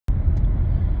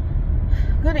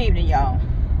Good evening, y'all.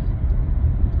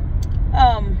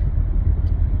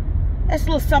 That's a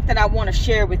little something I want to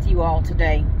share with you all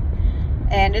today.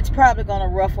 And it's probably going to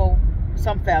ruffle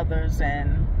some feathers,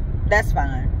 and that's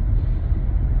fine.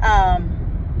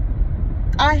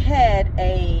 I had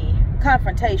a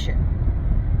confrontation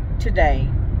today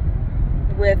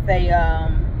with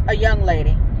a young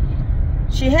lady.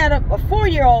 She had a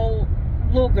 4-year-old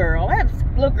little girl. That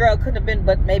little girl couldn't have been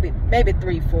but maybe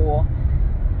 3-4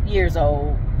 years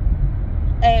old.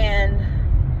 And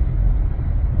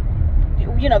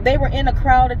you know, they were in a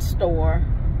crowded store.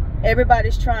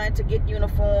 Everybody's trying to get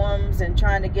uniforms and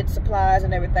trying to get supplies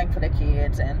and everything for their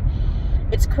kids, and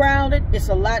it's crowded. It's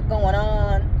a lot going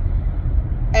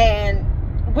on,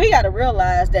 and we got to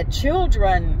realize that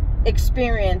children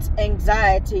experience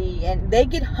anxiety, and they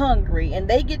get hungry, and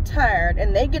they get tired,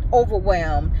 and they get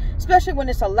overwhelmed, especially when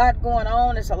it's a lot going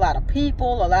on. It's a lot of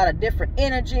people, a lot of different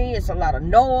energy, it's a lot of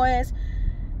noise.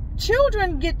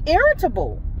 Children get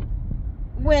irritable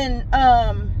when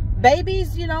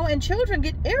babies, you know, and children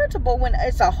get irritable when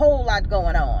it's a whole lot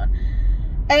going on.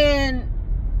 And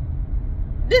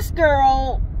this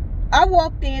girl, I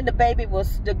walked in, the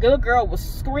little girl was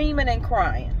screaming and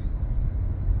crying.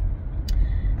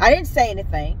 I didn't say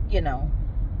anything, you know.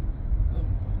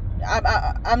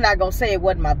 I'm not gonna say it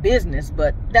wasn't my business,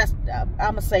 but I'm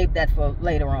gonna save that for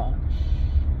later on.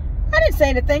 I didn't say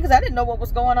anything because I didn't know what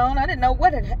was going on. I didn't know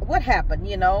what happened,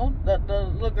 you know. The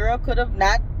little girl could have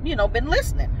not, you know, been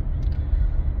listening.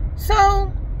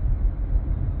 So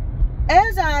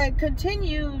as I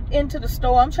continued into the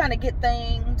store, I'm trying to get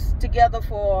things together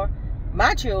for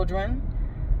my children.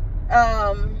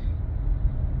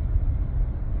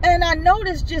 And I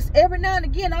noticed just every now and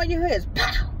again, all you hear is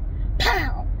pow,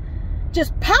 pow,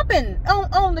 just popping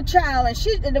on the child.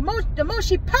 And the more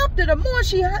she popped it, the more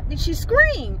she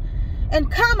screamed. And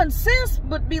common sense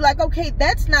would be like, okay,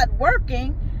 that's not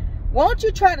working. Won't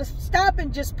you try to stop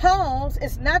and just pause?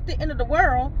 It's not the end of the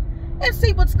world, and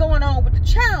see what's going on with the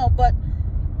child. But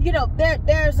you know,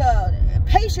 there's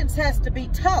patience has to be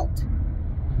taught.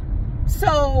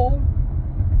 So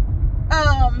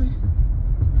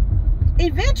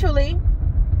eventually,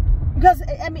 because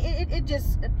I mean, it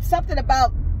just, something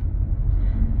about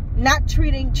not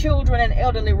treating children and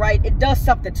elderly right, it does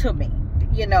something to me,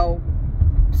 you know.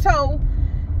 So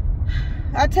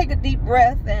I take a deep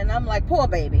breath and I'm like, poor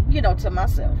baby, you know, to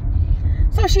myself.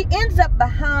 So she ends up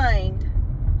behind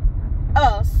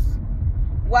us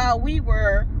while we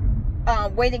were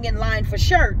waiting in line for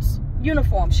shirts,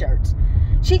 uniform shirts.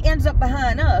 She ends up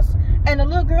behind us, and the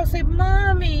little girl said,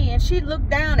 "Mommy," and she looked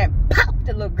down and popped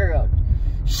the little girl.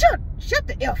 Shut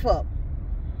the F up.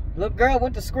 Little girl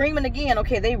went to screaming again.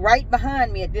 Okay, they right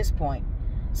behind me at this point.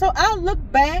 So I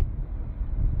looked back.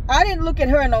 I didn't look at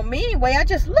her in no mean way. I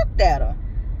just looked at her,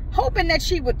 hoping that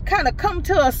she would kind of come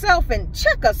to herself and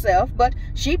check herself. But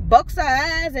she bucks her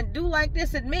eyes and do like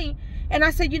this at me. And I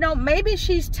said, you know, maybe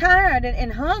she's tired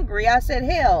and hungry. I said,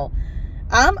 hell,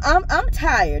 I'm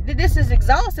tired. This is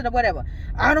exhausting or whatever.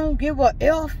 I don't give a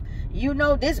F. You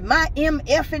know, this my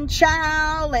MFing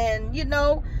child. And, you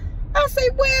know, I say,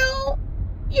 well,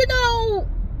 you know,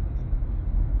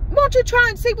 won't you try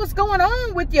and see what's going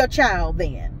on with your child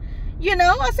then? You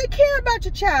know, I say, care about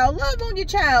your child, love on your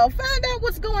child, find out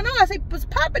what's going on. I say, what's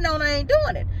popping on, I ain't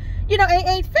doing it. You know,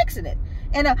 ain't fixing it.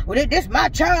 And, well, this my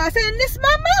child. I said, and this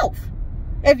my mouth.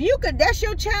 If you could, that's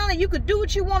your child, and you could do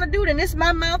what you want to do, then this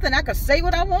my mouth, and I could say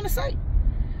what I want to say.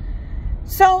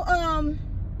 So,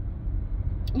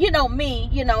 you know, me,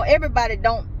 you know, everybody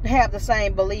don't have the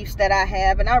same beliefs that I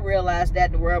have, and I realized that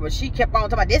in the world, but she kept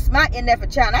on talking about, this my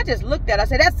NF child. And I just looked at her, I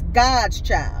said, that's God's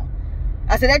child.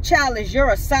 I said, that child is your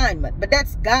assignment, but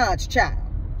that's God's child.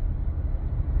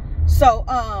 So,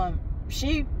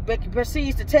 she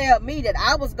proceeds to tell me that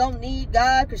I was going to need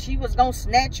God because she was going to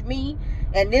snatch me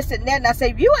and this and that. And I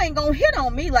said, you ain't going to hit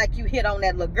on me like you hit on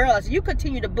that little girl. I said, you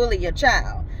continue to bully your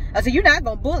child. I said, you're not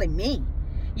going to bully me,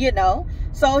 you know.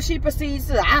 So she proceeds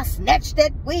to, I snatched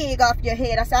that wig off your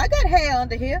head. I said, I got hair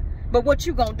under here, but what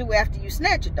you going to do after you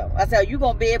snatch it, though? I said, are you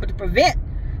going to be able to prevent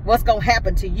what's going to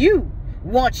happen to you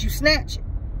once you snatch it?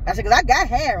 I said, because I got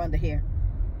hair under here.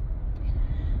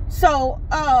 So,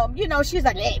 you know, she's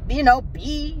like, hey, you know,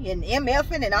 B and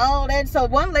MFing and all that. So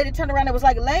one lady turned around and was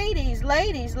like, ladies,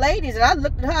 ladies, ladies. And I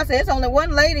looked at her, I said, it's only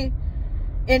one lady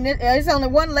in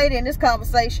this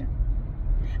conversation.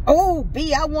 Oh,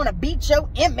 B, I want to beat your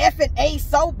MFing A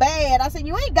so bad. I said,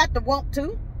 you ain't got to want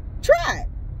to. Try it.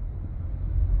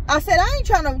 I said, I ain't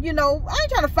trying to, you know, I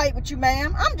ain't trying to fight with you,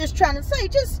 ma'am. I'm just trying to say,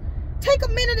 just take a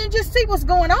minute and just see what's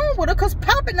going on with her, because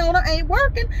popping on her ain't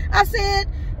working. I said,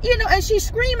 you know, and she's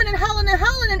screaming and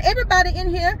hollering, and everybody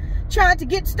in here trying to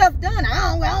get stuff done.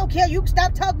 I don't care. You can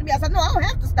stop talking to me. I said, no, I don't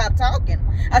have to stop talking.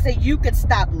 I said, you can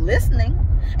stop listening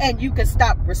and you can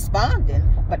stop responding,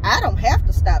 but I don't have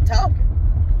to stop talking.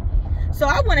 So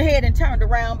I went ahead and turned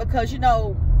around because, you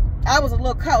know, I was a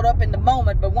little caught up in the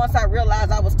moment, but once I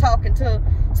realized I was talking to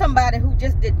somebody who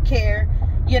just didn't care,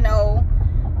 you know,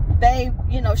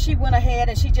 she went ahead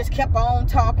and she just kept on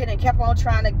talking and kept on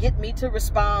trying to get me to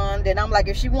respond. And I'm like,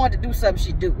 if she wanted to do something,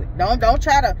 she'd do it. Don't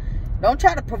try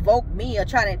to provoke me or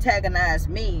try to antagonize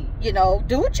me. You know,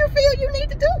 do what you feel you need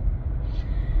to do.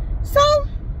 So,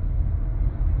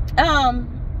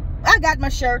 I got my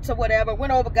shirts or whatever,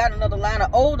 went over, got another line. An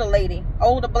older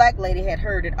black lady had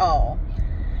heard it all.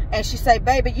 And she said,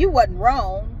 baby, you wasn't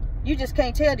wrong. You just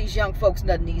can't tell these young folks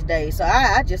nothing these days. So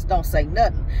I just don't say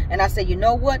nothing. And I said, you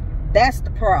know what? That's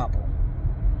the problem.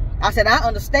 I said, I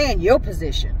understand your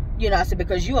position. You know, I said,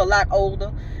 because you're a lot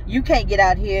older. You can't get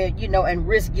out here, you know, and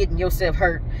risk getting yourself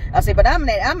hurt. I said, but I'm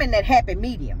in that happy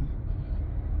medium.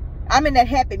 I'm in that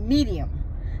happy medium.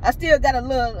 I still got a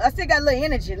little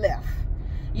energy left.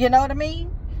 You know what I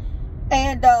mean?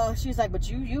 And she's like, but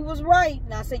you was right.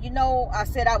 And I said, you know, I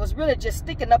was really just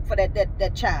sticking up for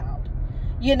that child.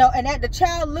 You know, and the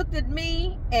child looked at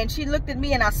me, and she looked at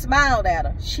me, and I smiled at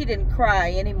her. She didn't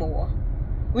cry anymore.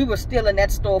 We were still in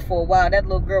that store for a while. That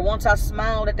little girl, once I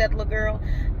smiled at that little girl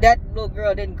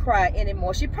didn't cry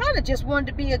anymore. She probably just wanted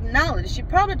to be acknowledged. She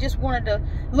probably just wanted a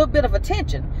little bit of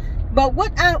attention. But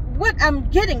what I'm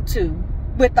getting to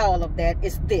with all of that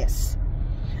is this.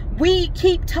 We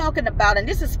keep talking about, and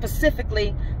this is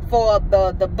specifically for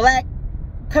the black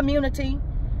community,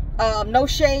 no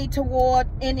shade toward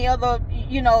any other,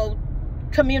 you know,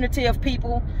 community of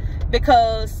people,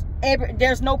 because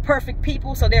there's no perfect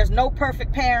people, so there's no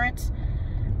perfect parents.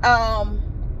 But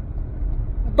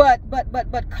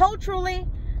culturally,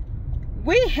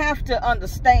 we have to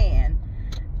understand.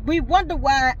 We wonder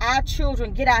why our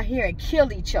children get out here and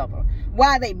kill each other,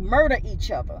 why they murder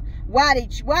each other, why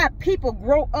people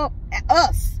grow up,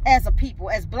 us as a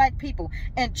people, as black people,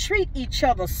 and treat each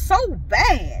other so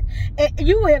bad. And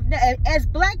you have, as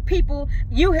black people,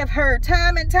 you have heard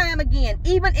time and time again,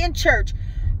 even in church,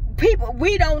 people,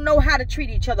 we don't know how to treat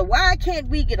each other. Why can't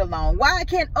we get along? Why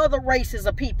can't other races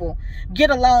of people get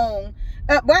along?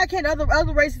 Why can't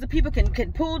other races of people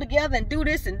can pull together and do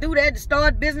this and do that and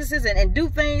start businesses and do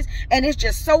things? And it's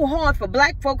just so hard for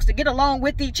black folks to get along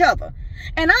with each other.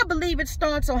 And I believe it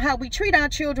starts on how we treat our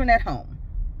children at home.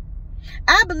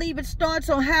 I believe it starts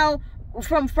on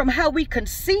from how we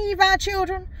conceive our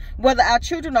children, whether our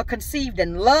children are conceived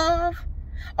in love,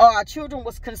 or our children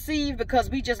was conceived because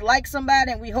we just like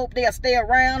somebody and we hope they'll stay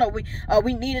around, or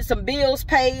we needed some bills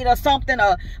paid or something,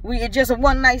 or it's just a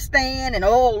one night stand and,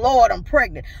 oh Lord, I'm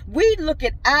pregnant. We look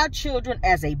at our children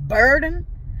as a burden,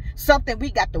 something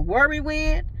we got to worry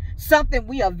with, something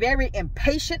we are very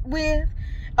impatient with.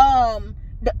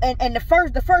 And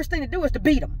the first thing to do is to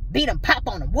beat them, pop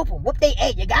on them, whoop they,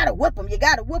 hey, you gotta whoop them.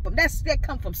 That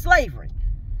comes from slavery.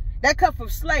 That comes from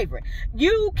slavery.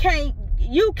 You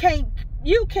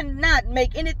cannot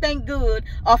make anything good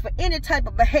off of any type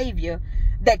of behavior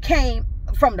that came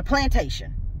from the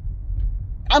plantation.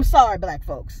 I'm sorry, black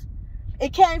folks.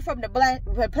 It came from the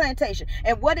plantation.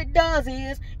 And what it does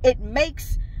is it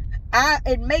makes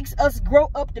us grow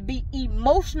up to be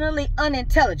emotionally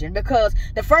unintelligent, because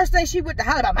the first thing she went to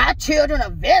holler about, my children are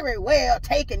very well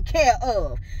taken care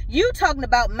of. You talking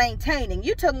about maintaining.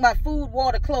 You talking about food,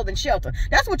 water, clothing, shelter.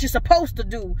 That's what you're supposed to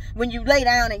do when you lay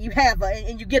down and you have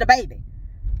and you get a baby.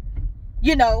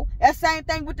 You know, that same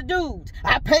thing with the dudes.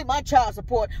 I pay my child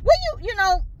support. Well, you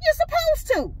know, you're supposed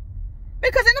to.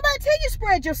 Because anybody tell you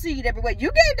spread your seed everywhere. You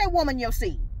gave that woman your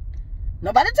seed.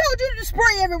 Nobody told you to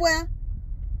spray everywhere.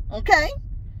 Okay?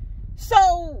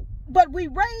 So, but we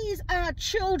raise our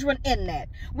children in that.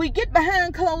 We get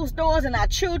behind closed doors and our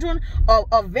children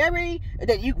are very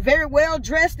well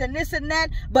dressed and this and that,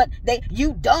 but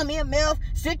you dumb MF,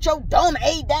 sit your dumb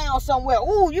A down somewhere.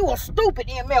 Ooh, you a stupid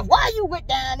MF. Why you went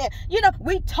down there? You know,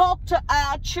 we talk to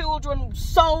our children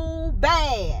so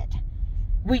bad.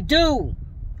 We do.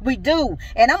 We do.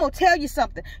 And I'm going to tell you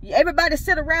something. Everybody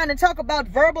sit around and talk about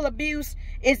verbal abuse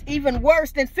is even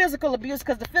worse than physical abuse,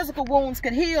 because the physical wounds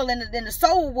can heal and the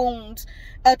soul wounds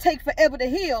take forever to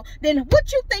heal. Then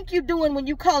what you think you're doing when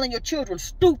you calling your children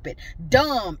stupid,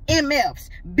 dumb, MFs,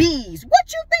 Bs?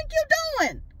 What you think you're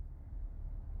doing?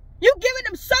 You giving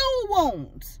them soul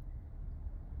wounds.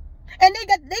 And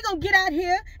they gonna get out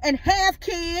here and have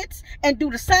kids and do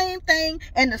the same thing,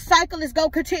 and the cycle is gonna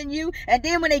continue. And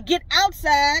then when they get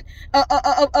outside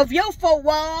of your four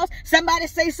walls, somebody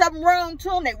say something wrong to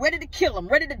them, they ready to kill them,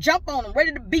 ready to jump on them,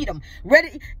 ready to beat them,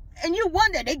 ready. And you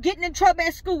wonder, they getting in trouble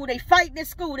at school, they fighting at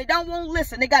school, they don't want to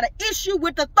listen, they got an issue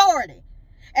with authority.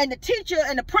 And the teacher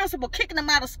and the principal kicking them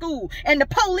out of school, and the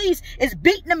police is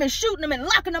beating them and shooting them and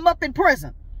locking them up in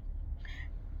prison.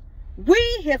 We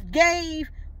have gave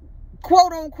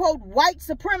quote unquote white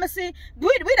supremacy.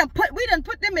 We done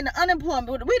put them in the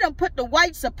unemployment. We done put the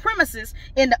white supremacists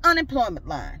in the unemployment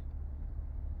line.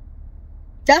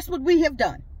 That's what we have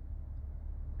done.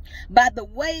 By the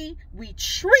way we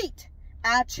treat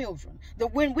our children.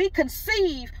 When we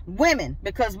conceive women,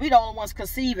 because we the only ones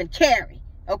conceive and carry,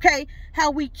 okay?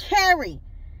 How we carry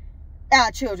our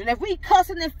children. If we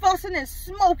cussing and fussing and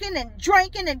smoking and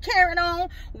drinking and carrying on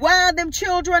while them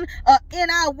children are in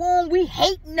our womb, we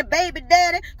hating the baby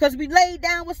daddy because we laid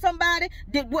down with somebody.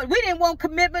 We didn't want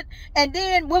commitment. And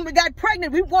then when we got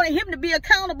pregnant, we wanted him to be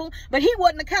accountable, but he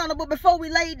wasn't accountable before we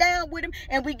laid down with him.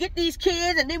 And we get these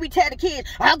kids, and then we tell the kids,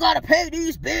 I gotta pay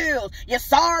these bills. You're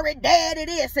sorry, daddy,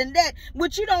 this and that.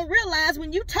 What you don't realize,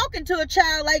 when you talking to a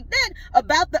child like that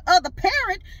about the other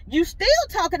parent, you still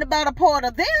talking about a part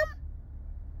of them.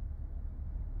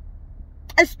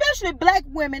 Especially black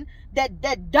women that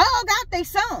dog out their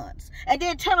sons and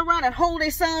then turn around and hold their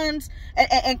sons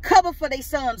and cover for their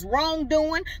sons'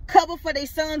 wrongdoing, cover for their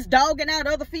sons dogging out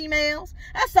other females.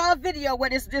 I saw a video where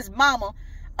this mama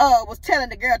was telling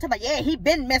the girl, talking about, yeah, he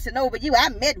been messing over you. I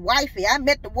met wifey. I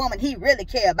met the woman he really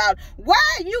care about. Why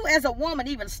are you as a woman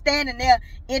even standing there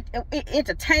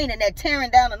entertaining that,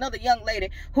 tearing down another young lady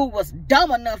who was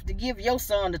dumb enough to give your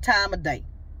son the time of day?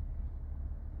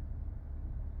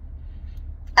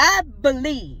 I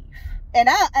believe, and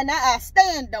I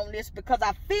stand on this because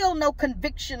I feel no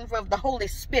conviction of the Holy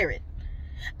Spirit.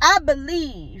 I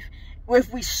believe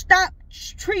if we stop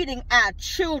treating our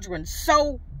children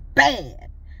so bad,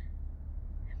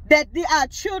 that our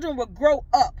children will grow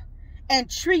up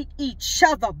and treat each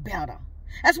other better.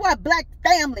 That's why black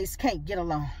families can't get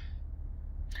along.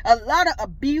 A lot of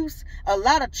abuse, a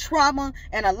lot of trauma,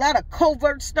 and a lot of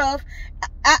covert stuff.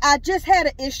 I just had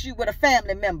an issue with a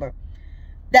family member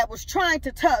that was trying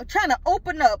to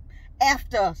open up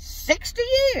after 60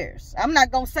 years. I'm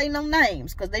not going to say no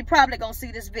names because they probably going to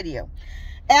see this video.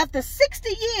 After 60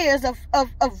 years of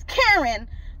carrying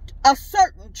a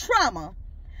certain trauma,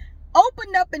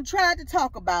 opened up and tried to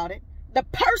talk about it. The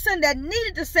person that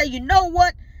needed to say, you know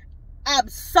what, I'm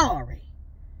sorry.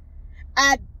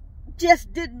 I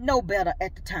just didn't know better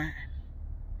at the time.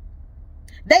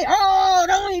 They,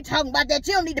 don't even talking about that.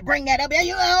 You don't need to bring that up.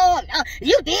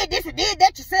 You did this and did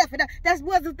that yourself. That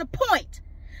wasn't the point.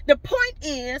 The point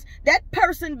is that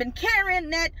person been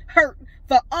carrying that hurt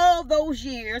for all those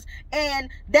years, and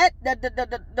that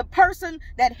the person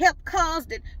that helped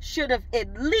caused it should have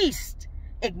at least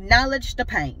acknowledged the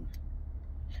pain.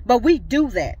 But we do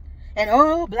that.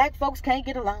 And black folks can't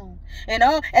get along. And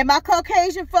my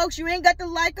Caucasian folks, you ain't got to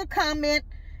like or comment.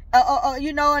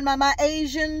 You know, and my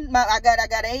Asian, I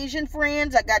got Asian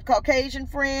friends, I got Caucasian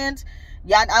friends.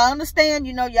 Y'all, I understand,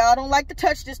 you know, y'all don't like to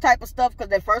touch this type of stuff because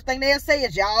the first thing they'll say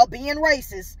is y'all being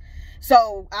racist.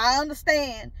 So I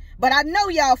understand, but I know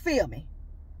y'all feel me.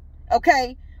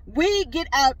 Okay, we get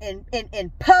out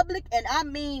in public, and I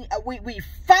mean, we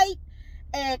fight,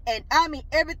 and I mean,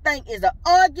 everything is an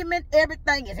argument.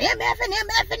 Everything is MF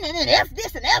and F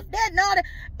this and F that and all that.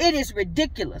 It is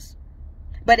ridiculous.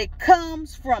 But it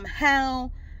comes from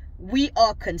how we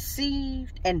are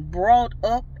conceived and brought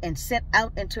up and sent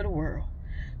out into the world.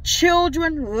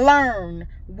 Children learn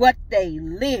what they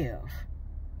live.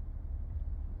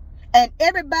 And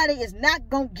everybody is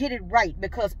not going to get it right,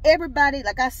 because everybody,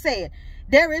 like I said,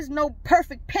 there is no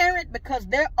perfect parent because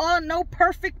there are no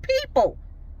perfect people.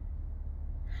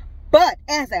 But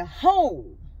as a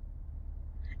whole,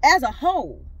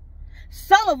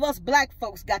 some of us black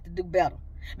folks got to do better.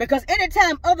 Because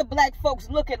anytime other black folks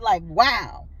look at like,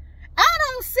 wow, I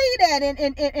don't see that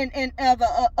in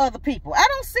other people. I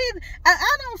don't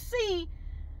see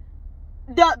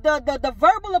the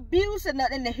verbal abuse and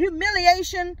the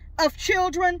humiliation of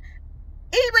children.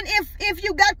 Even if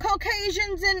you got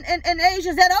Caucasians and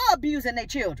Asians that are abusing their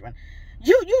children,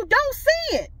 you don't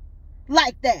see it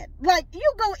like that. Like,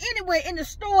 you go anywhere in the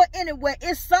store, anywhere,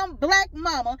 it's some black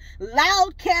mama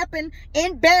loud capping,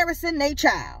 embarrassing their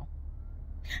child.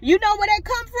 You know where that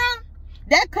come from?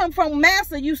 That come from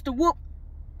Master used to whoop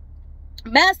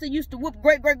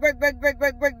great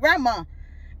grandma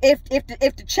if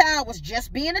the child was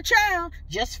just being a child,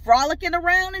 just frolicking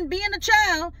around and being a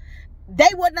child. they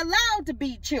wasn't allowed to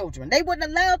be children. They wasn't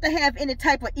allowed to have any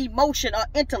type of emotion or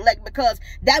intellect, because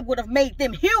that would have made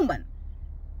them human.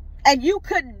 And you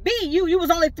couldn't be, you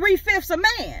was only 3/5 a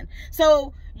man.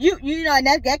 So you know, and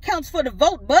that counts for the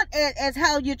vote, but as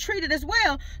how you're treated as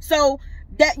well. So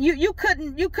that you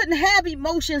couldn't have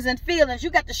emotions and feelings. You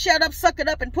got to shut up, suck it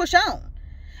up, and push on.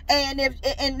 And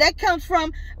that comes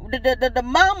from the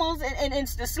mamas and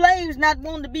the slaves not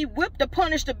wanting to be whipped or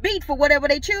punished or beat for whatever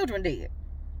their children did.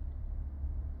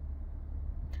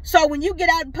 So when you get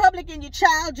out in public and your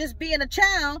child just being a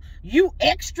child, you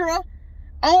extra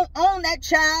on that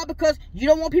child, because you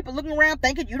don't want people looking around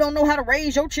thinking you don't know how to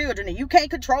raise your children and you can't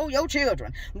control your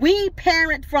children. We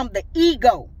parent from the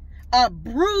ego, a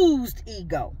bruised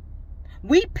ego.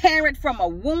 We parent from a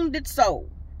wounded soul.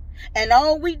 And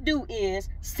all we do is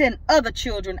send other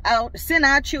children out, send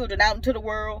our children out into the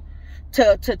world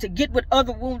to get with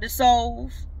other wounded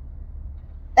souls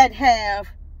that have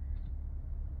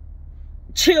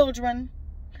children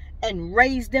and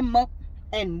raise them up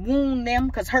and wound them,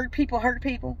 because hurt people hurt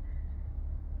people.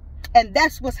 And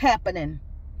that's what's happening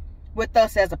with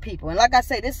us as a people. And like I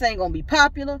say, this ain't gonna be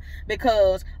popular,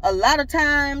 because a lot of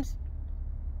times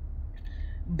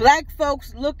black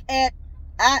folks look at,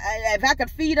 if I could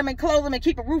feed them and clothe them and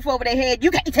keep a roof over their head,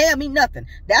 you can't tell me nothing.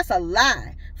 That's a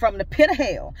lie from the pit of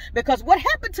hell. Because what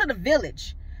happened to the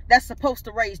village that's supposed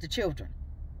to raise the children?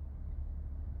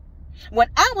 When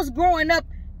I was growing up,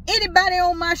 anybody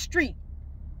on my street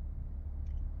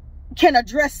can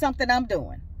address something I'm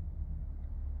doing.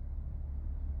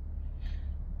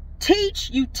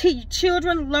 You teach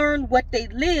children, learn what they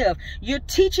live. You're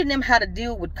teaching them how to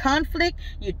deal with conflict.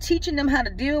 You're teaching them how to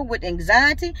deal with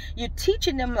anxiety. You're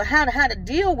teaching them how to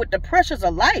deal with the pressures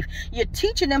of life. You're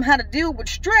teaching them how to deal with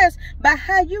stress by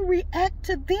how you react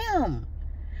to them.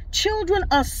 Children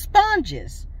are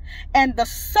sponges, and the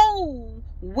soul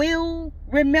will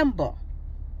remember.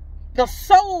 The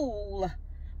soul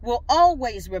will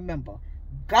always remember.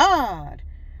 God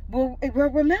will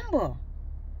remember.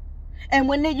 And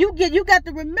when you got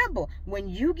to remember, when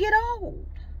you get old,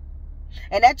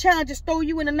 and that child just throw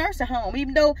you in a nursing home,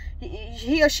 even though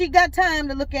he or she got time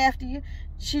to look after you,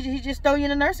 he just throw you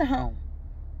in a nursing home.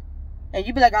 And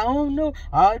you be like, I don't know,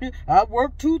 I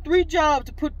worked 2-3 jobs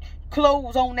to put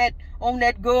clothes on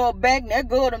that girl back, and that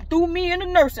girl done threw me in a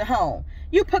nursing home.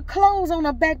 You put clothes on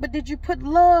her back, but did you put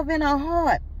love in her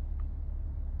heart?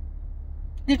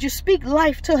 Did you speak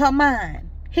life to her mind,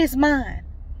 his mind?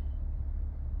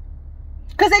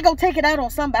 Because they're going to take it out on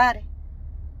somebody.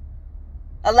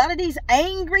 A lot of these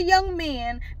angry young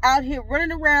men out here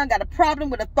running around got a problem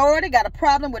with authority, got a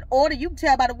problem with order. You can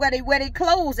tell by the way they wear their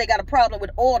clothes, they got a problem with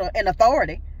order and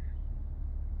authority.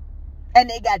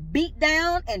 And they got beat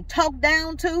down and talked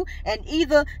down to, and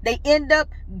either they end up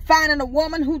finding a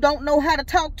woman who don't know how to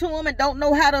talk to them and don't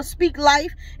know how to speak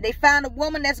life. They find a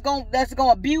woman that's going to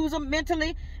abuse them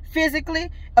mentally,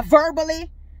 physically,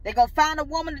 verbally. They're going to find a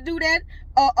woman to do that,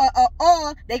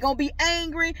 or they're going to be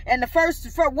angry, and the first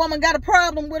woman got a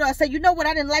problem with her. Say, you know what,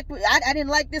 I didn't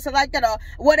like this or like that or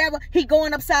whatever. He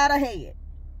going upside her head.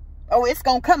 Oh, it's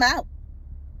going to come out.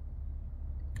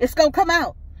 It's going to come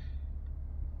out.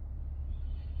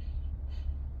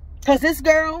 Because this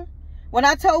girl, when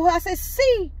I told her, I said,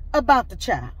 see about the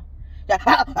child.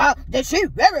 That she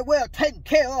very well taken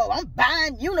care of. I'm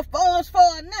buying uniforms for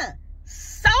her now.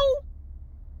 So?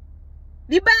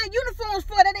 You buying uniforms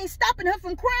for her, that ain't stopping her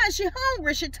from crying. She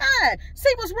hungry, she tired. See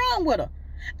what's wrong with her.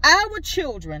 Our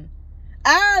children,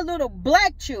 our little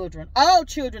black children, all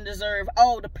children deserve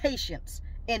all the patience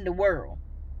in the world.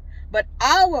 But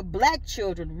our black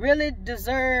children really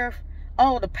deserve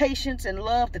all the patience and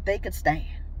love that they could stand.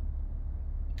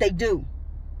 They do.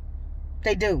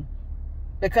 They do.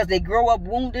 Because they grow up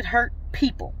wounded, hurt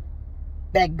people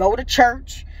that go to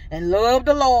church and love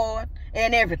the Lord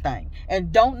and everything,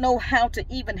 and don't know how to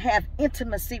even have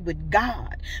intimacy with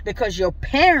God, because your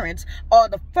parents are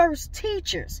the first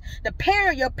teachers.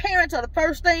 Your parents are the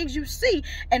first things you see,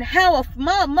 and how a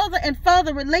mother and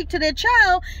father relate to their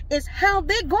child is how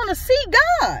they're going to see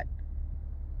God.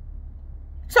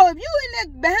 So if you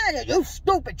in there behind it, you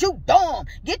stupid, you dumb,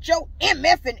 get your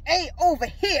MF and A over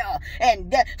here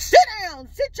and sit down,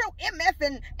 sit your MF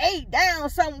and A down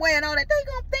somewhere and all that. They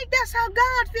gonna think that's how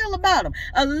God feel about them.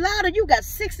 A lot of you got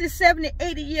 60, 70,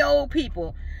 80-year-old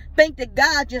people think that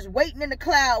God just waiting in the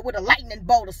cloud with a lightning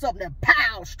bolt or something and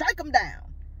pow, strike them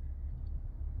down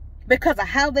because of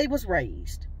how they was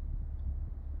raised.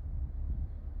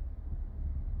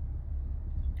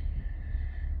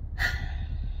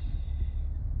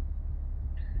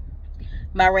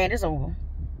 My rant is over.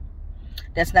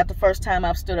 That's not the first time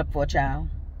I've stood up for a child.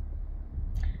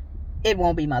 it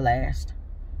won't be my last.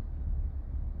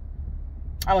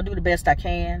 I will do the best I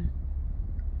can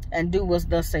and do what's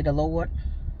thus say the Lord.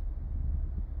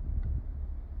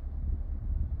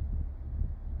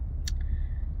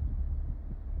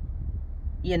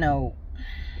 You know,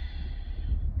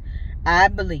 I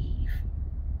believe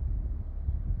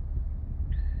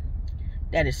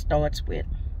that it starts with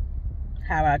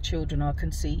how our children are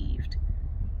conceived,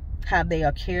 how they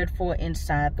are cared for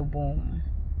inside the womb,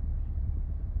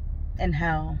 and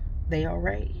how they are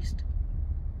raised.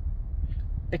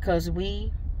 Because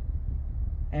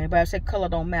everybody say color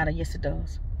don't matter. Yes, it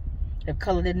does. If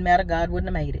color didn't matter, God wouldn't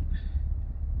have made it.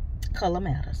 Color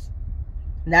matters.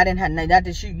 Not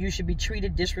that you should be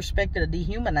treated, disrespected, or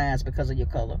dehumanized because of your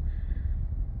color,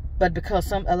 but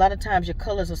because a lot of times your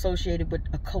color is associated with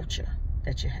a culture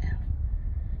that you have,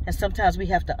 and sometimes we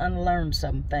have to unlearn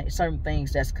certain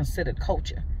things that's considered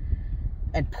culture,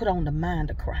 and put on the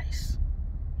mind of Christ,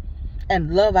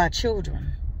 and love our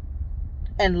children,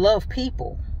 and love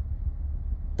people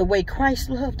the way Christ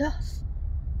loved us.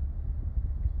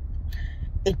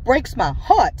 It breaks my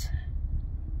heart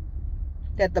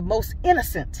that the most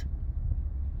innocent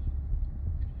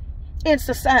in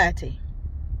society,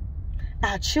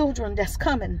 our children that's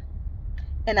coming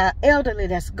and our elderly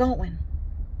that's going,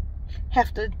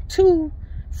 have to too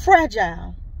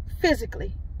fragile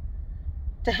physically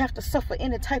to have to suffer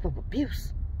any type of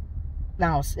abuse.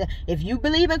 Now, if you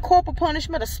believe in corporal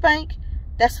punishment or spank,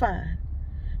 that's fine.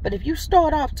 But if you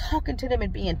start off talking to them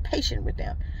and being patient with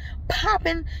them,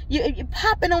 you're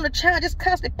popping on the child, just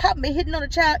constantly popping and hitting on the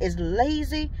child, is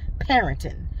lazy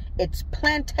parenting. It's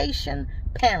plantation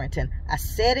parenting. I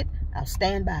said it, I'll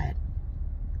stand by it.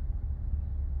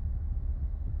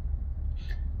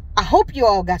 I hope you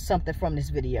all got something from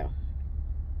this video,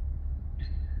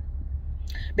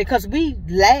 because we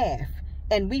laugh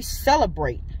and we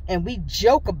celebrate and we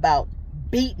joke about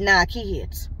beating our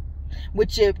kids.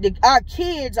 Our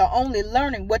kids are only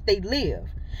learning what they live.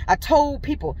 I told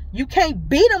people, you can't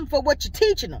beat them for what you're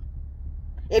teaching them.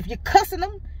 If you're cussing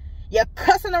them, you're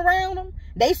cussing around them.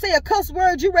 They say a cuss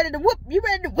word, you ready to whip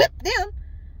them.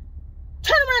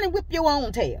 Turn around and whip your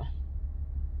own tail.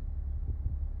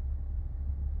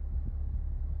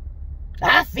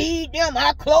 I feed them,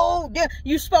 I clothe them.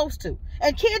 You supposed to.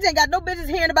 And kids ain't got no business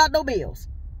hearing about no bills.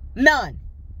 None.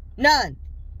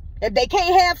 If they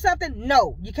can't have something,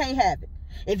 no, you can't have it.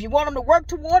 If you want them to work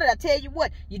toward it, I tell you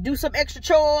what, you do some extra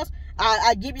chores.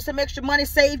 I give you some extra money,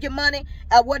 save your money,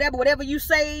 whatever you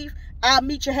save, I'll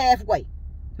meet you halfway.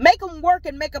 Make them work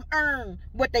and make them earn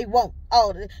what they want.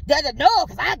 Oh, no,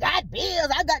 because I got bills.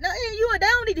 No, they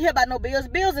don't need to hear about no bills.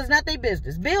 Bills is not their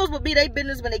business. Bills will be their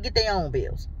business when they get their own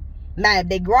bills. Now, if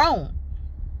they grown,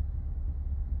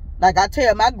 like I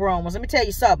tell my grown ones, let me tell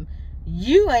you something.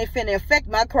 You ain't finna affect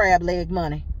my crab leg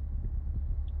money.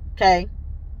 Okay?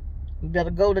 You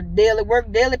better go to daily work,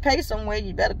 daily pay somewhere.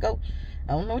 You better go.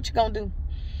 I don't know what you're going to do.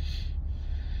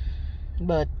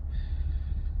 But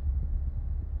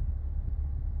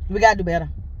we got to do better.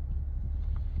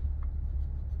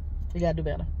 We got to do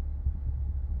better.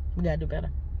 We got to do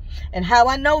better. And how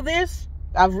I know this,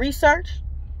 I've researched.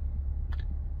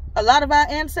 A lot of our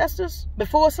ancestors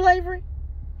before slavery,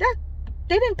 they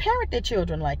didn't parent their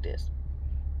children like this.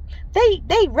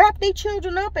 They wrapped their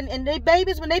children up and their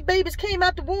babies, when their babies came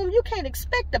out the womb, you can't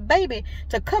expect a baby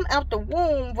to come out the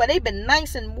womb where they've been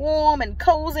nice and warm and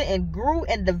cozy and grew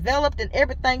and developed and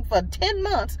everything for 10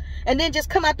 months and then just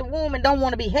come out the womb and don't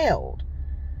want to be held.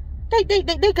 They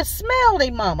could smell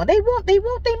their mama. They want their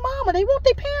mama. They want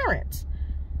their parents.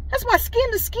 That's why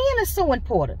skin to skin is so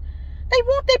important. They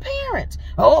want their parents.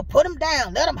 Oh, put them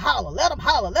down. Let them holler. Let them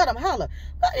holler. Let them holler.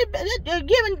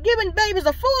 Giving babies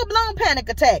a full-blown panic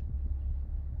attack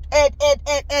at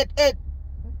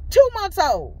 2 months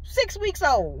old, 6 weeks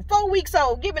old, 4 weeks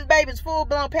old, giving babies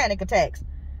full-blown panic attacks.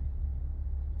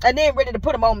 And then ready to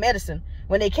put them on medicine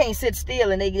when they can't sit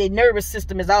still and their nervous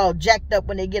system is all jacked up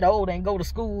when they get older and go to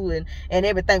school and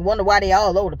everything. Wonder why they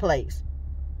all over the place.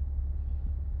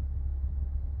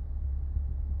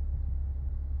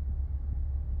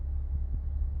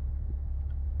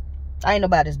 I ain't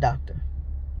nobody's doctor.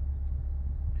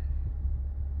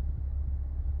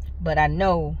 But I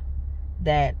know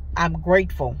that I'm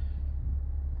grateful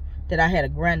that I had a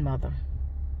grandmother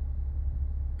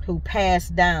who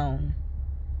passed down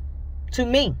to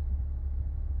me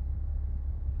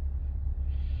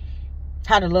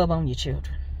how to love on your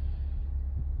children.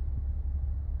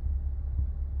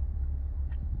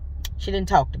 She didn't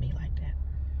talk to me like that.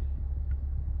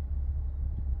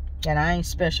 And I ain't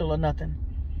special or nothing.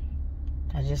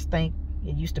 I just think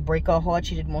it used to break her heart.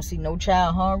 She didn't want to see no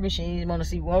child hungry. She didn't want to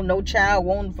see no child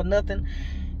wanting for nothing.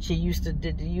 She used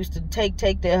to take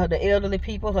the elderly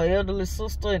people, her elderly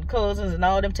sister and cousins and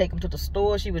all them, take them to the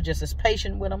store. She was just as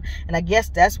patient with them. And I guess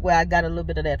that's where I got a little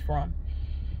bit of that from.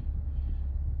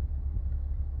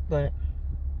 But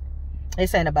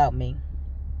this ain't about me.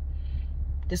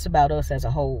 This is about us as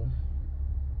a whole,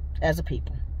 as a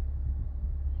people.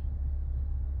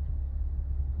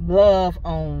 Love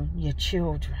on your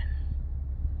children.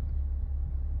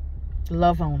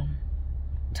 Love on them.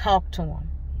 Talk to them.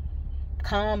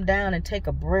 Calm down and take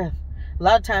a breath. A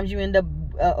lot of times you end up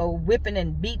whipping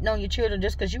and beating on your children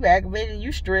just because you aggravated and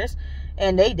you stressed,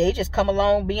 and they just come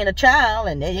along being a child,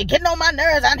 and they're getting on my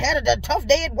nerves. I had a tough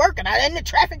day at work, and I in the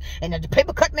traffic, and the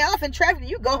people cut me off in traffic, and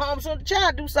you go home as soon as the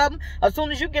child do something. As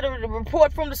soon as you get a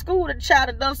report from the school that the child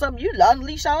had done something, you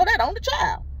unleash all that on the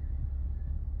child.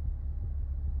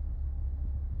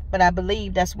 But I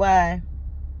believe that's why,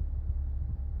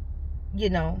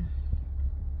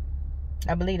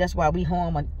 I believe that's why we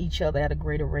harm each other at a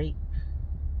greater rate.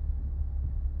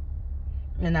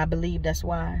 And I believe that's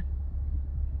why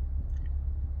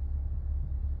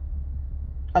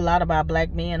a lot of our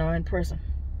black men are in prison.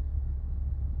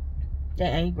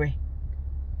 They're angry.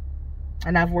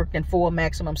 And I've worked in 4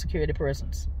 maximum security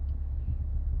prisons.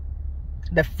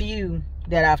 The few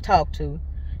that I've talked to,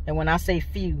 and when I say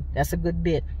few, that's a good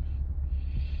bit,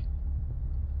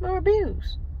 were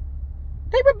abused.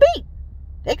 They were beat.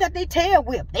 They got their tail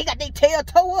whipped. They got their tail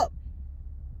tore up.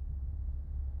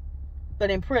 But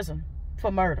in prison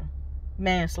for murder,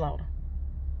 manslaughter,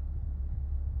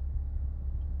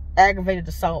 aggravated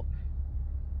assault,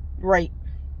 rape.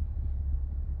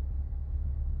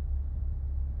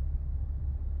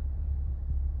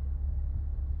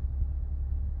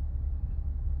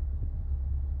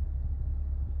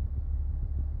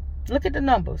 Look at the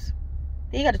numbers.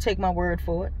 You got to take my word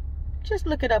for it. Just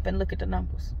look it up and look at the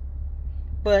numbers.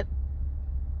 But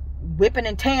whipping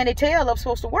and tearing their tail up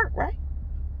supposed to work, right?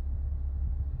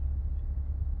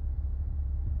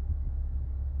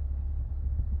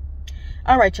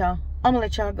 All right, y'all. I'm going to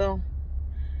let y'all go.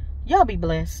 Y'all be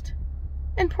blessed.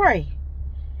 And pray.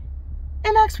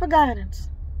 And ask for guidance.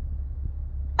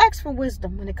 Ask for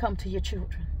wisdom when it comes to your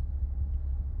children.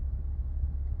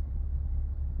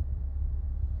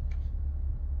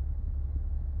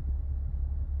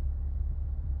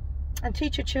 And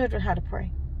teach your children how to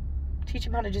pray. Teach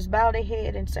them how to just bow their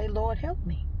head and say, Lord, help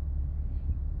me.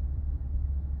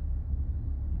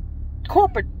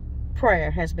 Corporate prayer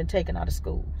has been taken out of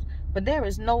schools. But there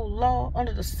is no law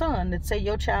under the sun that say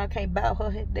your child can't bow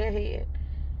their head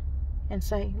and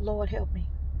say, Lord, help me.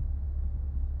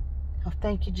 I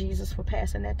thank you, Jesus, for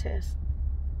passing that test.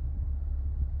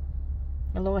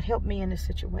 And Lord, help me in this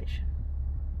situation.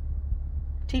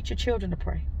 Teach your children to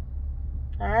pray.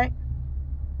 All right?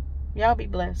 Y'all be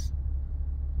blessed.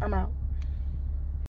 I'm out.